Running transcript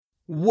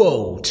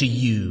Woe to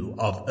you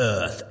of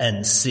earth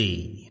and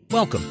sea.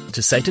 Welcome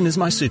to Satan is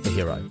My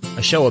Superhero,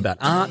 a show about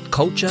art,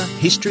 culture,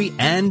 history,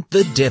 and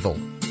the devil.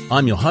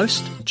 I'm your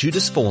host,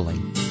 Judas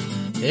Falling.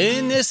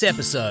 In this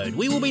episode,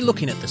 we will be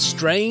looking at the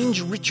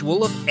strange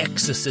ritual of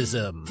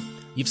exorcism.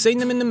 You've seen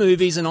them in the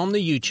movies and on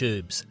the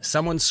YouTubes.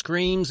 Someone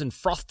screams and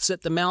froths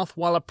at the mouth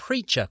while a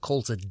preacher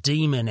calls a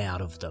demon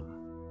out of them.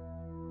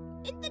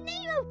 In the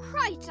name of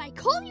Christ, I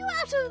call you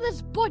out of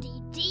this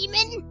body,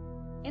 demon!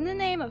 In the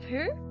name of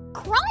who?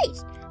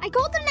 Christ! I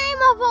call the name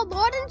of our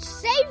Lord and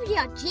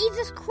Savior,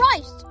 Jesus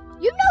Christ!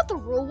 You know the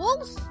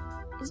rules!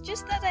 It's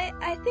just that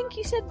I think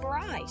you said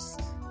Bryce.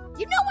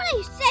 You know what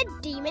I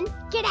said, demon!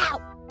 Get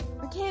out!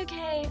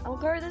 Okay, I'll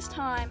go this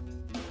time.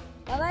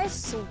 But I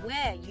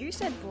swear, you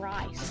said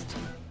Bryce.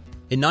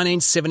 In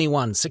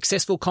 1971,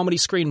 successful comedy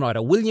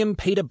screenwriter William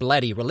Peter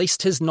Blatty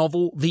released his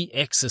novel The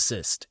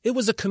Exorcist. It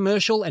was a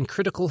commercial and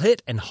critical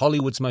hit, and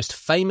Hollywood's most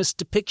famous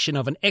depiction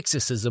of an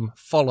exorcism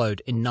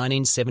followed in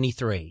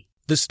 1973.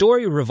 The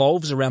story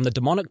revolves around the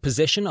demonic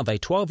possession of a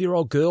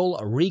 12-year-old girl,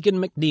 Regan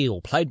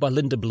MacNeil, played by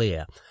Linda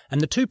Blair,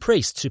 and the two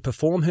priests who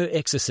perform her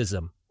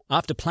exorcism.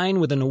 After playing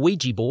with an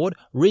Ouija board,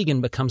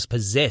 Regan becomes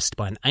possessed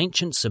by an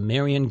ancient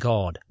Sumerian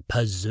god,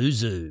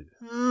 Pazuzu.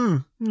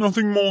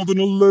 Nothing more than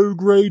a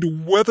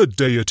low-grade weather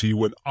deity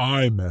when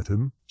I met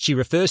him. She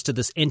refers to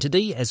this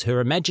entity as her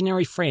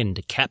imaginary friend,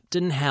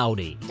 Captain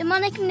Howdy.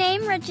 Demonic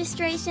name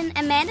registration,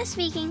 Amanda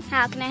speaking.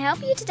 How can I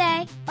help you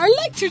today? I'd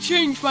like to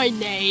change my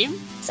name.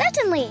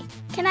 Certainly.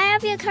 Can I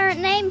have your current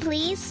name,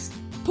 please?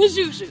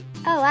 Pazuzu.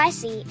 Oh, I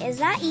see. Is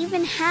that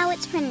even how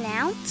it's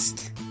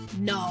pronounced?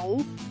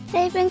 No.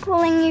 They've been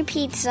calling you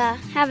Pizza,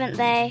 haven't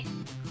they?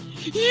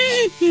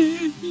 Yes.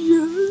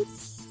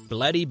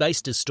 Blatty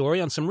based his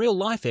story on some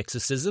real-life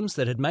exorcisms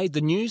that had made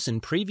the news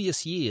in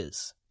previous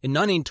years. In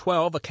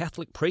 1912, a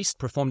Catholic priest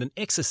performed an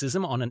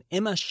exorcism on an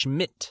Emma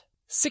Schmidt.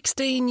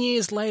 16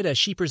 years later,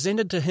 she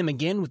presented to him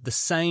again with the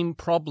same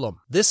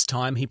problem. This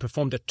time, he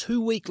performed a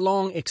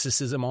 2-week-long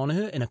exorcism on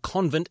her in a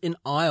convent in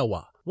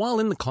Iowa. While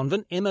in the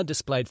convent, Emma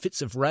displayed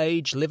fits of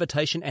rage,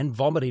 levitation, and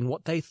vomiting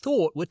what they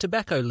thought were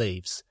tobacco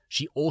leaves.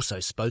 She also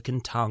spoke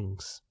in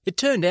tongues. It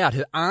turned out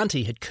her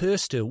auntie had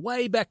cursed her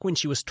way back when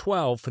she was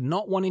 12 for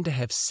not wanting to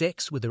have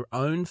sex with her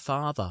own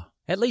father.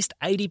 At least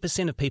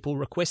 80% of people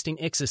requesting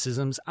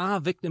exorcisms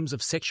are victims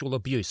of sexual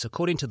abuse,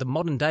 according to the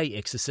modern-day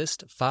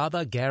exorcist,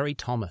 Father Gary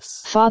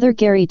Thomas. Father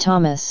Gary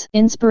Thomas,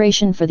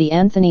 inspiration for the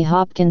Anthony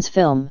Hopkins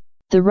film,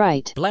 The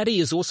Rite. Blatty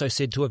is also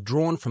said to have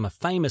drawn from a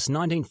famous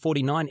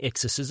 1949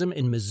 exorcism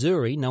in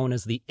Missouri known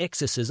as the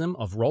Exorcism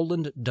of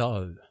Roland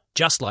Doe.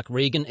 Just like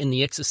Regan in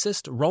The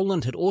Exorcist,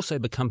 Roland had also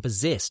become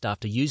possessed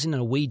after using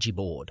a Ouija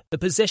board. The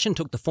possession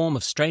took the form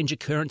of strange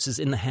occurrences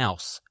in the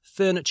house,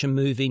 furniture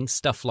moving,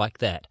 stuff like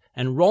that,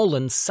 and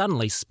Roland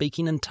suddenly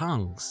speaking in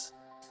tongues.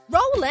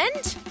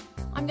 Roland!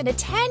 I'm going to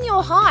tan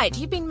your hide.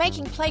 You've been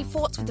making play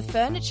forts with the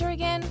furniture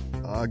again?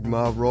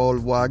 Agma roll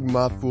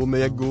wagma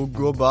fume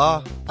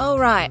guguba. Oh,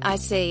 right, I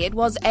see. It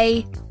was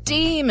a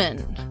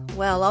demon.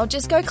 Well, I'll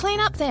just go clean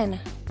up then.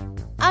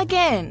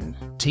 Again.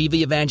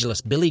 TV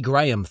evangelist Billy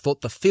Graham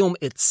thought the film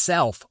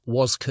itself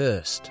was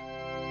cursed.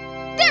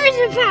 There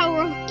is a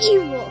power of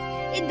evil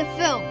in the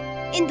film,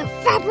 in the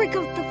fabric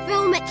of the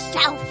film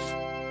itself.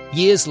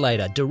 Years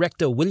later,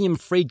 director William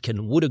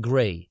Friedkin would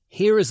agree.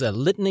 Here is a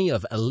litany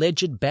of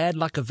alleged bad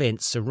luck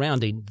events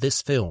surrounding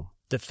this film.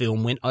 The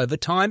film went over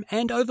time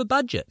and over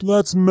budget.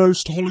 That's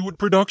most Hollywood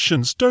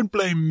productions. Don't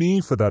blame me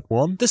for that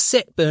one. The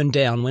set burned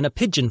down when a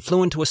pigeon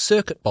flew into a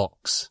circuit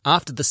box.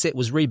 After the set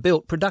was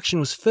rebuilt, production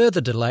was further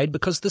delayed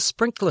because the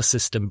sprinkler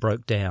system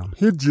broke down.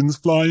 Pigeons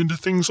fly into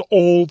things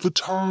all the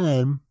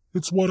time.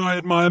 It's what I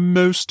admire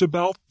most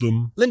about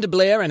them. Linda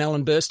Blair and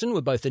Ellen Burstyn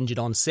were both injured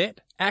on set.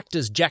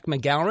 Actors Jack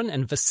McGowan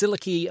and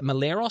Vasiliki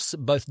Maleros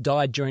both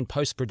died during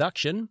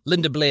post-production.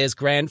 Linda Blair's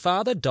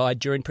grandfather died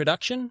during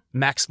production.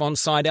 Max von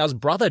Sydow's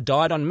brother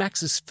died on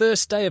Max's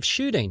first day of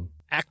shooting.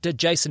 Actor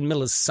Jason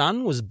Miller's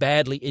son was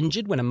badly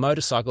injured when a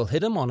motorcycle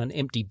hit him on an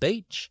empty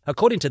beach.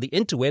 According to the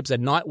interwebs, a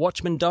night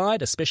watchman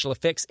died, a special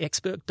effects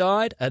expert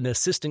died, an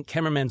assistant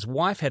cameraman's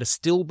wife had a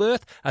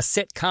stillbirth, a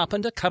set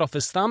carpenter cut off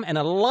his thumb, and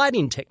a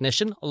lighting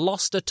technician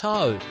lost a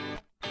toe.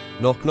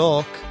 Knock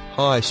knock.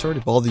 Hi, sorry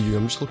to bother you.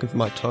 I'm just looking for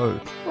my toe.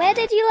 Where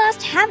did you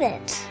last have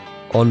it?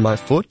 On my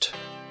foot?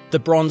 The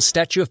bronze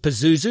statue of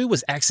Pazuzu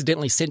was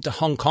accidentally sent to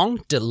Hong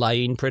Kong,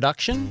 delaying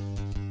production.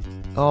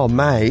 Oh,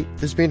 mate,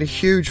 there's been a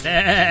huge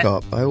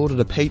f***up. I ordered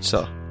a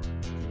pizza.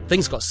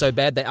 Things got so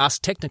bad they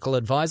asked technical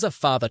advisor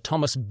Father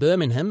Thomas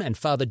Birmingham and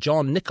Father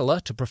John Nicola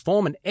to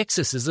perform an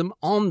exorcism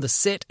on the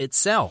set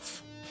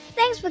itself.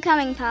 Thanks for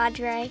coming,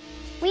 Padre.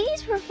 We need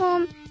to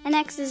perform an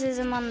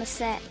exorcism on the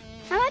set.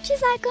 How much is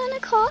that going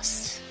to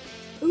cost?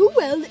 Oh,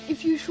 well,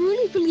 if you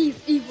truly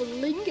believe evil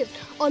lingers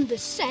on the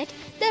set,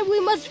 then we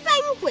must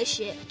vanquish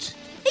it.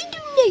 A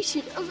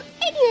donation of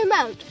any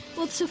amount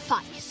will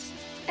suffice.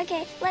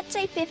 Okay, let's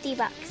say $50.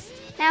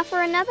 Now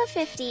for another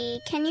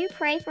 $50, can you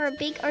pray for a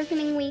big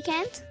opening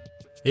weekend?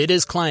 It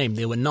is claimed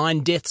there were 9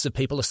 deaths of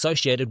people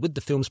associated with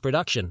the film's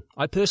production.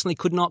 I personally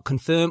could not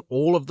confirm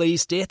all of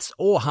these deaths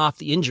or half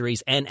the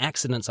injuries and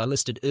accidents I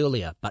listed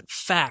earlier, but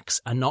facts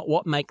are not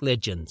what make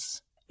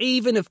legends.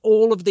 Even if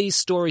all of these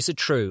stories are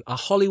true, a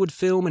Hollywood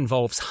film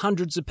involves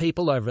hundreds of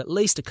people over at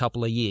least a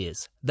couple of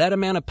years. That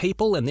amount of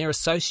people and their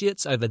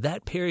associates over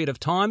that period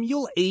of time,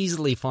 you'll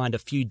easily find a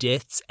few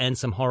deaths and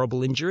some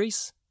horrible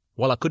injuries.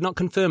 While I could not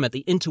confirm it,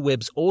 the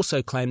interwebs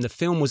also claim the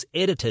film was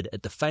edited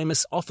at the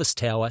famous office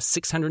tower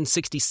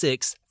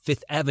 666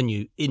 Fifth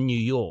Avenue in New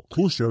York.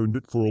 Kush owned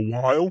it for a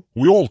while.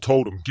 We all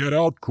told him, get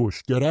out,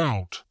 Kush, get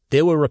out.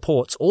 There were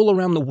reports all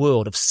around the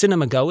world of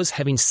cinemagoers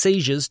having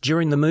seizures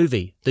during the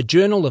movie. The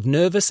Journal of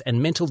Nervous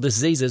and Mental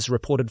Diseases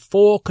reported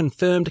 4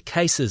 confirmed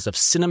cases of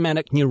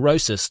cinematic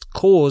neurosis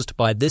caused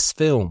by this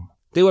film.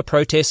 There were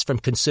protests from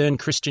concerned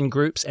Christian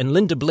groups, and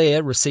Linda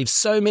Blair received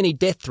so many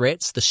death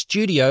threats the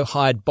studio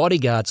hired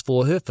bodyguards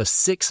for her for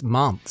 6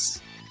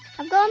 months.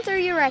 I've gone through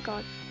your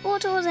record. 4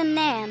 tours in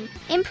NAMM.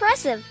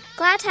 Impressive.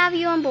 Glad to have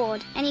you on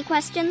board. Any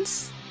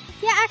questions?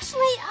 Yeah, actually,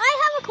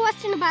 I have a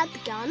question about the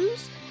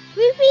guns.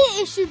 We've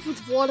been issued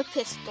with water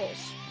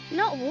pistols.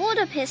 Not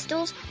water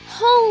pistols,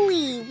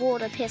 holy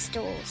water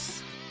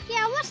pistols.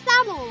 Yeah, what's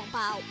that all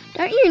about?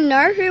 Don't you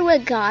know who we're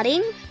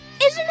guarding?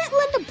 Isn't it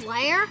Linda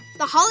Blair,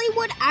 the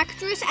Hollywood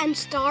actress and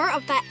star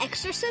of that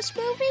Exorcist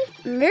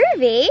movie?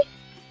 Movie?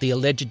 The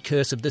alleged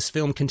curse of this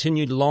film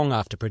continued long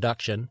after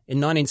production. In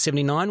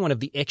 1979, one of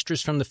the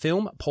extras from the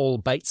film, Paul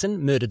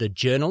Bateson, murdered a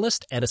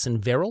journalist, Addison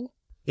Verrill.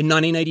 In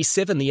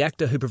 1987, the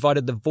actor who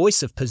provided the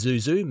voice of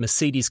Pazuzu,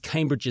 Mercedes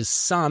Cambridge's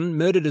son,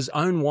 murdered his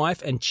own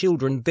wife and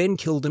children, then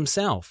killed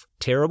himself.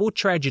 Terrible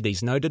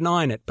tragedies, no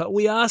denying it, but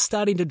we are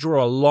starting to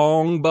draw a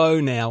long bow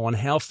now on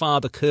how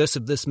far the curse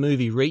of this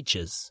movie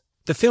reaches.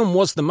 The film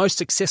was the most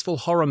successful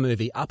horror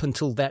movie up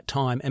until that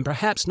time, and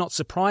perhaps not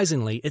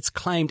surprisingly, its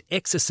claimed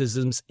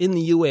exorcisms in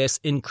the US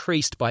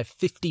increased by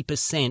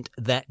 50%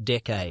 that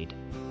decade.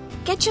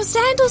 Get your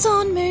sandals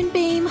on,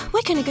 Moonbeam.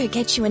 We're going to go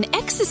get you an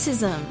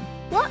exorcism.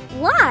 What?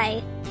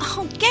 Why?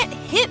 Oh, get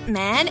hip,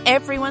 man.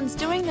 Everyone's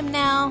doing them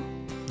now.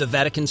 The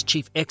Vatican's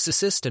chief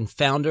exorcist and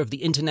founder of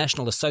the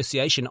International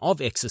Association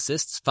of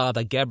Exorcists,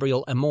 Father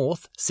Gabriel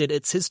Amorth, said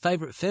it's his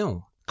favourite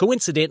film.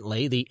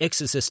 Coincidentally, the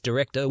Exorcist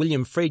director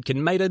William Friedkin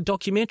made a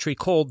documentary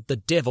called The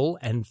Devil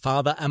and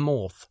Father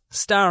Amorth,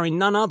 starring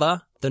none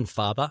other than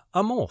Father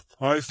Amorth.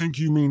 I think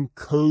you mean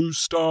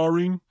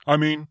co-starring? I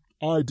mean,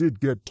 I did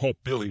get top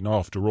billing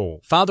after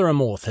all. Father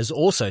Amorth has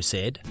also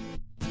said,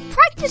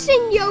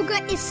 practicing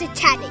yoga is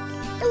satanic.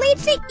 It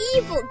leads to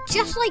evil,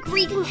 just like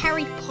reading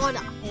Harry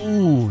Potter.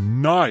 Ooh,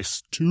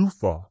 nice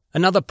twofer.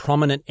 Another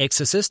prominent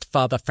exorcist,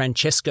 Father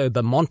Francesco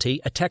Bamonte,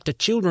 attacked a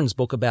children's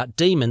book about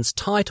demons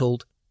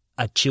titled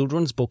A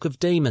Children's Book of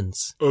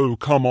Demons. Oh,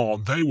 come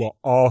on, they were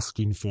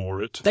asking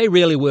for it. They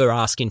really were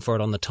asking for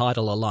it on the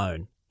title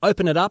alone.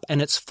 Open it up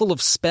and it's full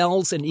of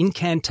spells and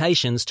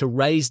incantations to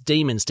raise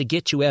demons to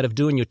get you out of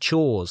doing your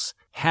chores.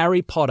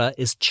 Harry Potter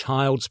is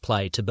child's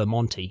play to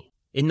Bamonte.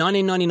 In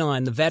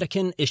 1999, the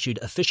Vatican issued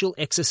official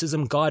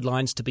exorcism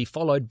guidelines to be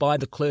followed by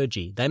the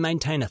clergy. They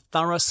maintain a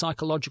thorough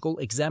psychological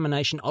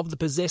examination of the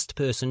possessed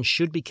person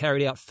should be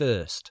carried out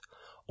first.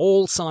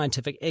 All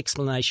scientific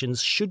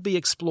explanations should be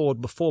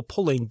explored before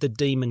pulling the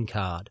demon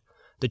card.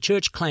 The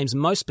Church claims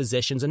most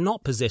possessions are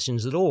not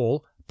possessions at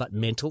all, but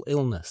mental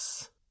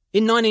illness.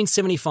 In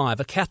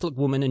 1975, a Catholic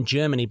woman in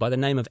Germany by the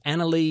name of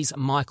Anneliese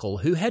Michael,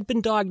 who had been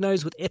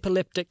diagnosed with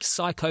epileptic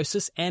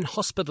psychosis and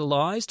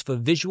hospitalized for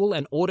visual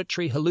and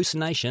auditory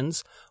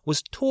hallucinations,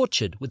 was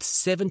tortured with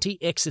 70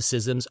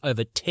 exorcisms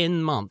over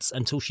 10 months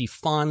until she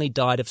finally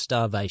died of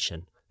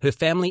starvation. Her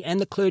family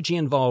and the clergy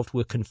involved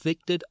were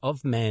convicted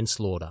of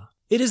manslaughter.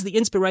 It is the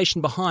inspiration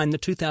behind the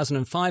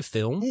 2005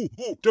 film... Ooh,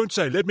 don't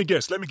say, let me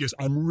guess.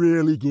 I'm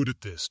really good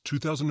at this.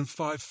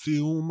 2005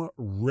 film,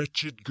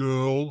 Wretched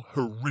Girl,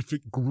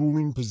 Horrific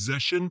Grueling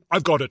Possession.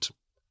 I've got it.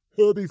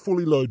 Herbie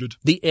Fully Loaded.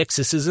 The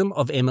Exorcism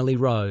of Emily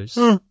Rose.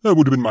 That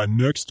would have been my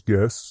next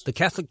guess. The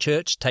Catholic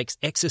Church takes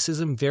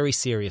exorcism very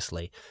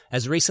seriously.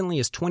 As recently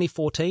as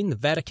 2014, the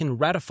Vatican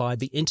ratified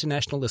the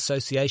International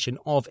Association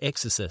of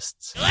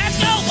Exorcists. Let's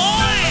go,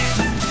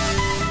 boys!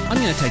 I'm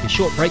going to take a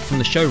short break from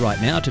the show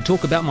right now to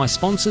talk about my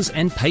sponsors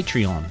and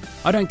Patreon.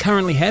 I don't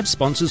currently have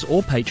sponsors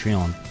or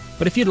Patreon,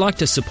 but if you'd like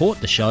to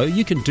support the show,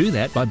 you can do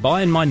that by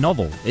buying my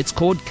novel. It's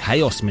called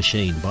Chaos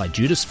Machine by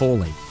Judas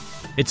Fawley.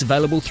 It's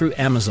available through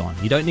Amazon.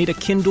 You don't need a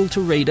Kindle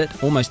to read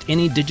it. Almost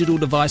any digital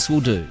device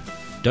will do.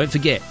 Don't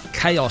forget,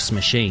 Chaos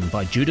Machine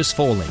by Judas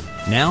Fawley.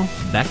 Now,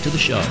 back to the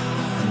show.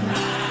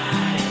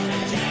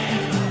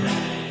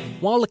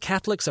 While the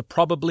Catholics are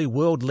probably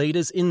world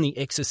leaders in the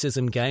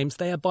exorcism games,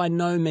 they are by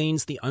no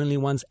means the only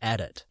ones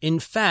at it. In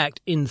fact,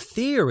 in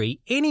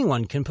theory,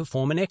 anyone can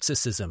perform an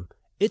exorcism.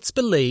 It's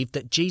believed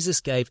that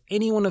Jesus gave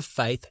anyone of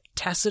faith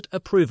tacit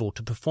approval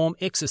to perform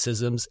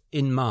exorcisms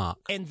in Mark.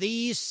 And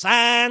these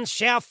signs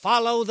shall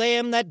follow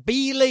them that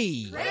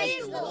believe.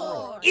 Praise the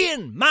Lord.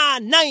 In my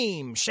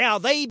name shall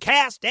they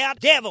cast out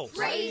devils.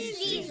 Praise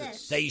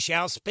Jesus. They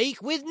shall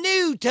speak with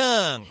new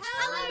tongues.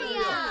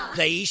 Hallelujah.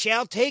 They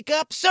shall take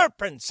up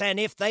serpents, and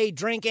if they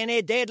drink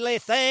any deadly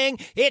thing,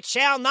 it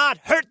shall not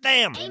hurt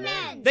them.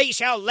 Amen. They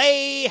shall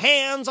lay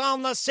hands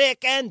on the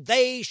sick, and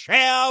they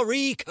shall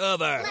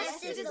recover.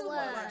 Blessed is the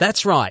word.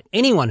 That's right.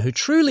 Anyone who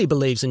truly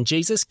believes in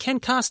Jesus can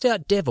cast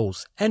out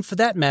devils, and for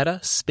that matter,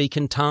 speak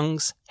in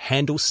tongues,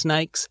 handle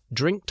snakes,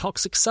 drink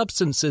toxic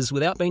substances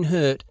without being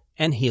hurt,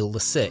 and heal the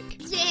sick.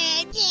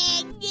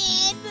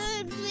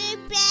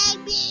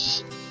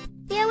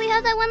 Yeah, we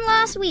heard that one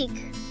last week.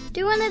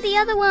 Do one of the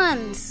other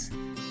ones.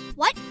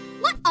 What?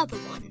 What other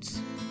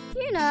ones?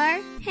 You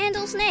know,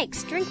 handle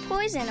snakes, drink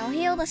poison, or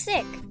heal the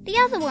sick. The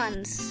other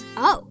ones.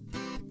 Oh.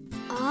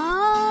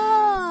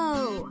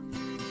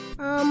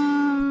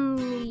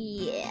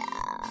 Yeah.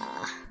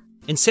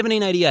 In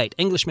 1788,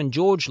 Englishman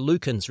George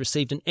Lukens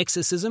received an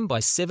exorcism by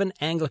 7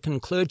 Anglican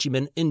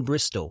clergymen in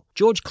Bristol.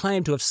 George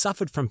claimed to have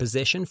suffered from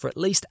possession for at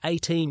least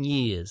 18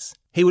 years.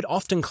 He would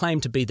often claim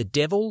to be the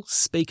devil,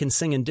 speak and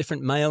sing in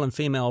different male and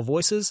female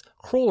voices,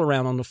 crawl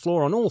around on the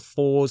floor on all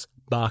fours,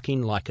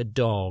 barking like a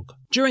dog.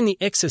 During the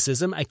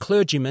exorcism, a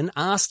clergyman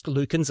asked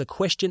Lukens a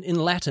question in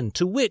Latin,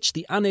 to which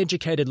the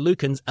uneducated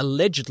Lukens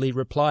allegedly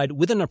replied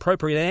with an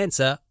appropriate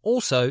answer,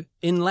 also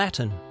in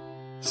Latin.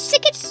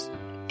 Sicut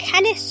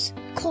canis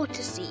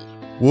courtesy.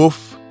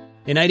 Woof.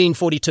 In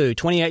 1842,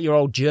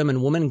 28-year-old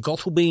German woman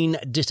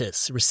Gotthelbine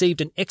Dittus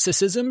received an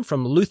exorcism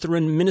from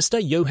Lutheran minister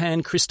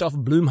Johann Christoph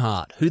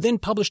Blumhardt, who then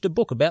published a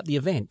book about the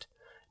event.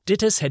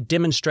 Dittus had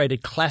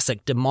demonstrated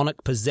classic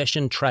demonic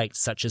possession traits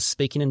such as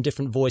speaking in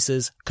different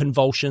voices,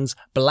 convulsions,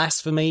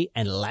 blasphemy,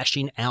 and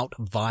lashing out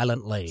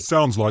violently.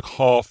 Sounds like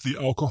half the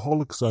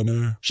alcoholics I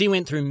know. She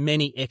went through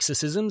many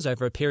exorcisms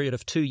over a period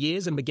of 2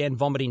 years and began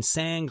vomiting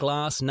sand,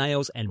 glass,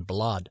 nails, and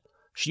blood.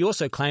 She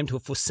also claimed to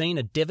have foreseen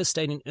a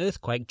devastating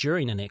earthquake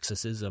during an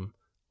exorcism.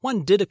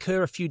 One did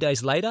occur a few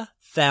days later,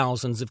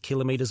 thousands of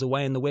kilometres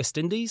away in the West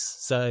Indies,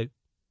 so,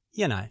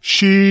 you know.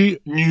 She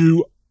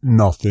knew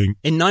nothing.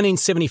 In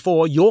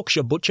 1974,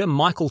 Yorkshire butcher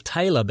Michael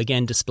Taylor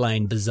began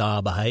displaying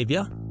bizarre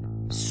behaviour.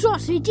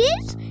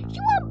 Sausages?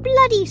 You want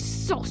bloody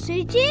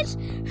sausages?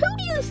 Who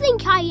do you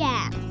think I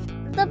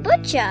am? The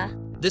butcher.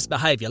 This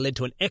behaviour led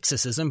to an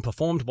exorcism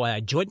performed by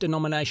a joint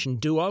denomination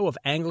duo of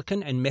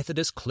Anglican and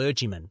Methodist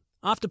clergymen.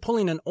 After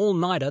pulling an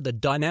all-nighter, the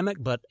dynamic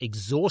but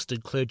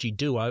exhausted clergy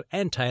duo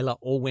and Taylor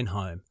all went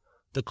home.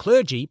 The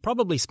clergy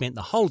probably spent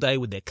the whole day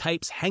with their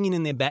capes hanging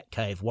in their bat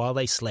cave while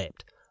they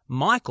slept.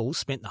 Michael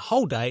spent the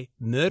whole day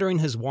murdering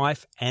his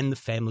wife and the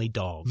family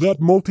dog. That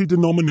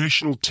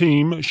multi-denominational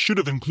team should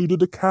have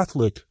included a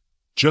Catholic.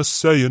 Just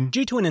saying.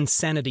 Due to an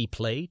insanity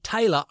plea,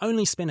 Taylor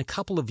only spent a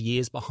couple of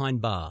years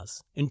behind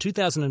bars. In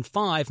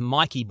 2005,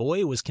 Mikey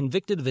Boy was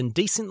convicted of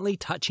indecently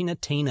touching a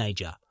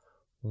teenager.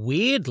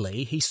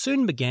 Weirdly, he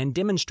soon began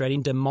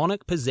demonstrating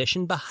demonic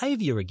possession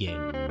behaviour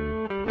again.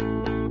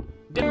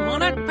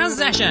 Demonic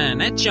possession,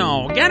 it's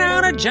your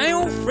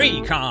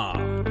get-out-of-jail-free card.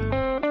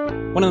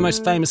 One of the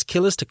most famous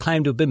killers to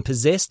claim to have been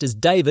possessed is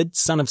David,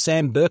 son of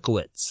Sam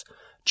Berkowitz.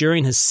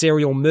 During his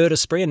serial murder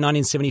spree in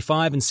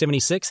 1975 and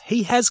 76,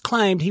 he has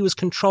claimed he was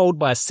controlled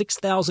by a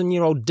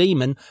 6,000-year-old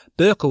demon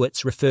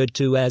Berkowitz referred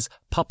to as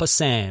Papa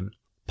Sam.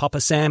 Papa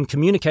Sam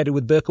communicated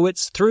with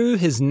Berkowitz through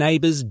his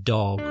neighbour's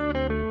dog.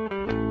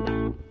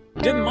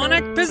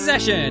 Demonic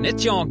possession,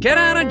 it's your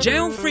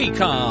get-out-of-jail-free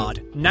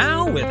card,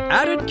 now with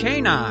added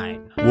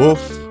canine.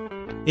 Woof.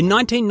 In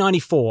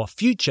 1994,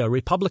 future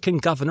Republican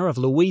governor of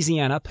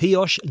Louisiana,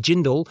 Pioche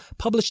Jindal,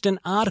 published an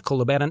article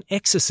about an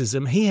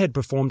exorcism he had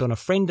performed on a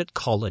friend at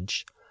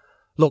college.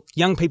 Look,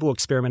 young people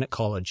experiment at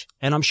college,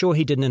 and I'm sure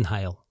he didn't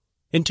inhale.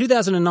 In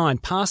 2009,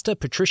 Pastor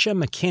Patricia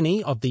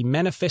McKinney of the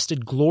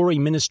Manifested Glory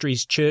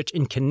Ministries Church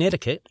in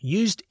Connecticut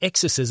used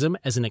exorcism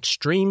as an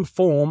extreme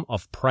form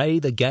of pray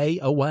the gay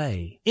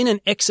away. In an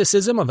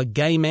exorcism of a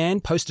gay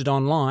man posted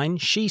online,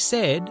 she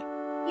said,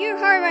 "You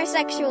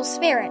homosexual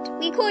spirit,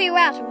 we call you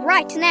out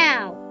right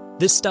now."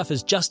 This stuff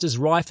is just as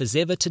rife as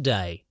ever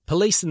today.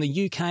 Police in the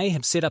UK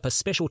have set up a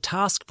special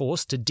task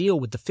force to deal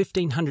with the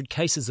 1,500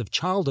 cases of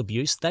child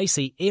abuse they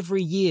see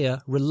every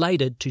year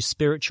related to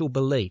spiritual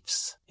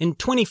beliefs. In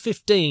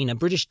 2015, a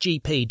British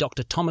GP,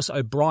 Dr. Thomas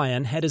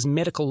O'Brien, had his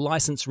medical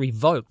licence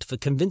revoked for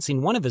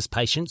convincing one of his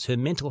patients her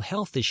mental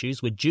health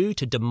issues were due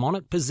to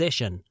demonic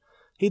possession.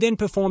 He then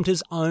performed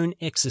his own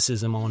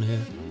exorcism on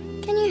her.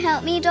 Can you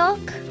help me, Doc?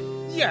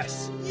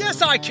 Yes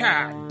I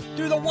can.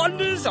 Through the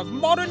wonders of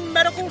modern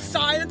medical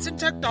science and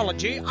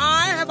technology,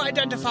 I have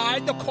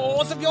identified the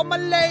cause of your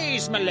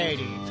malaise, my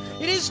lady.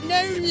 It is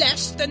no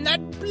less than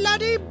that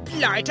bloody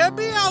blighter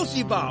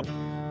Beelzebub.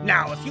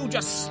 Now, if you'll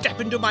just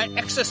step into my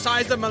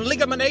exorciser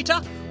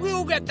maligaminator,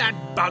 we'll get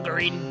that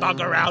buggering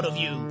bugger out of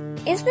you.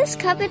 Is this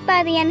covered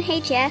by the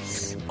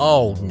NHS?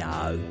 Oh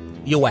no,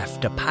 you'll have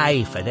to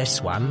pay for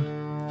this one.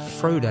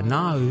 Through the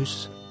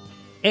nose.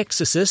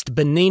 Exorcist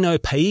Benigno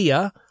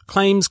Paella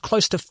claims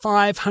close to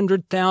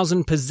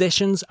 500,000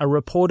 possessions are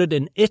reported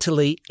in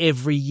Italy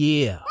every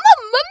year.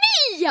 Mamma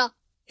mia!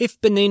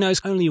 If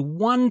Benigno's only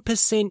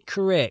 1%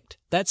 correct,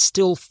 that's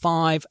still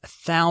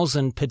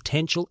 5,000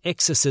 potential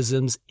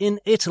exorcisms in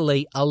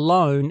Italy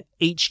alone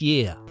each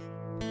year.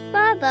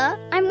 But Mother,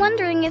 I'm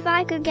wondering if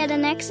I could get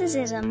an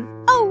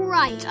exorcism. Oh,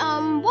 right.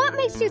 What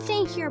makes you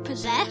think you're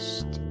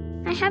possessed?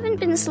 I haven't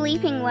been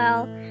sleeping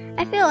well.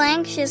 I feel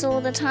anxious all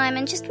the time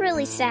and just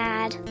really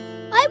sad.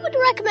 I would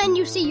recommend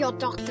you see your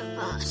doctor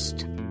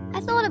first.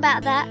 I thought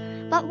about that,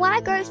 but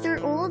why go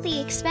through all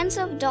the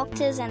expensive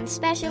doctors and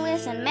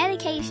specialists and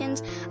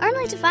medications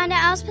only to find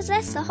out I was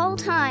possessed the whole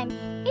time?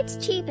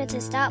 It's cheaper to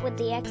start with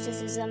the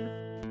exorcism.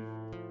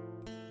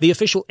 The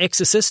official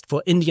exorcist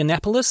for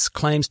Indianapolis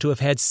claims to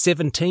have had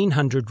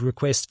 1,700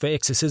 requests for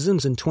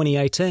exorcisms in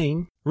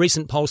 2018.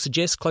 Recent polls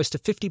suggest close to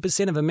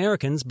 50% of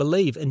Americans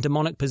believe in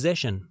demonic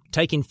possession.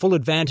 Taking full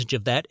advantage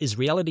of that is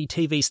reality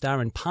TV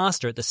star and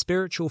pastor at the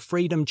Spiritual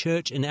Freedom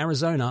Church in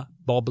Arizona,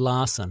 Bob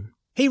Larson.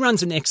 He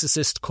runs an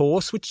exorcist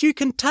course which you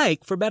can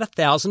take for about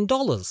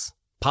 $1,000.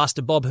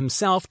 Pastor Bob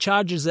himself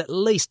charges at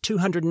least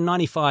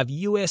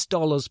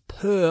 $295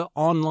 per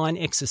online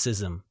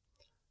exorcism.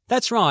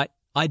 That's right.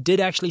 I did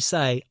actually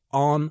say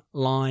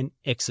online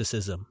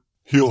exorcism.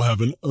 He'll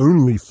have an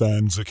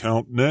OnlyFans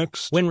account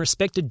next. When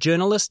respected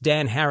journalist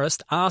Dan Harris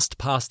asked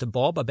Pastor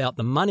Bob about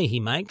the money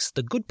he makes,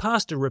 the good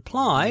pastor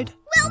replied,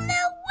 Well,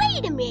 now,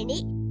 wait a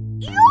minute.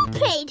 You're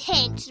paid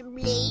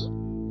handsomely.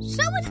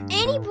 So is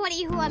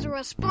anybody who has a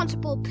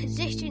responsible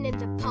position in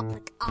the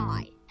public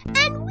eye.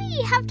 And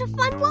we have to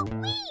fund what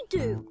we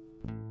do.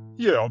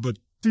 Yeah, but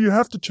do you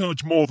have to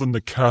charge more than the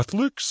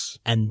Catholics?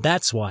 And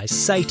that's why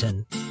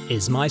Satan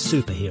is my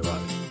superhero.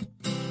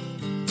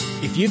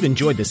 If you've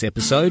enjoyed this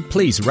episode,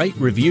 please rate,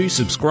 review,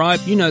 subscribe,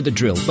 you know the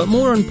drill. But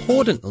more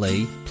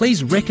importantly,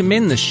 please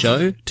recommend this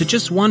show to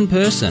just one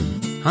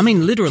person. I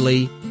mean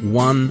literally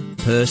one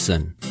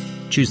person.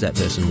 Choose that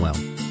person well.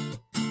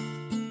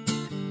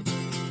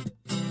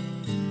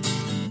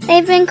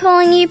 They've been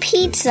calling you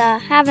pizza,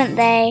 haven't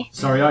they?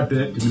 Sorry, I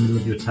burped in the middle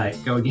of your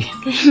take. Go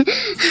again.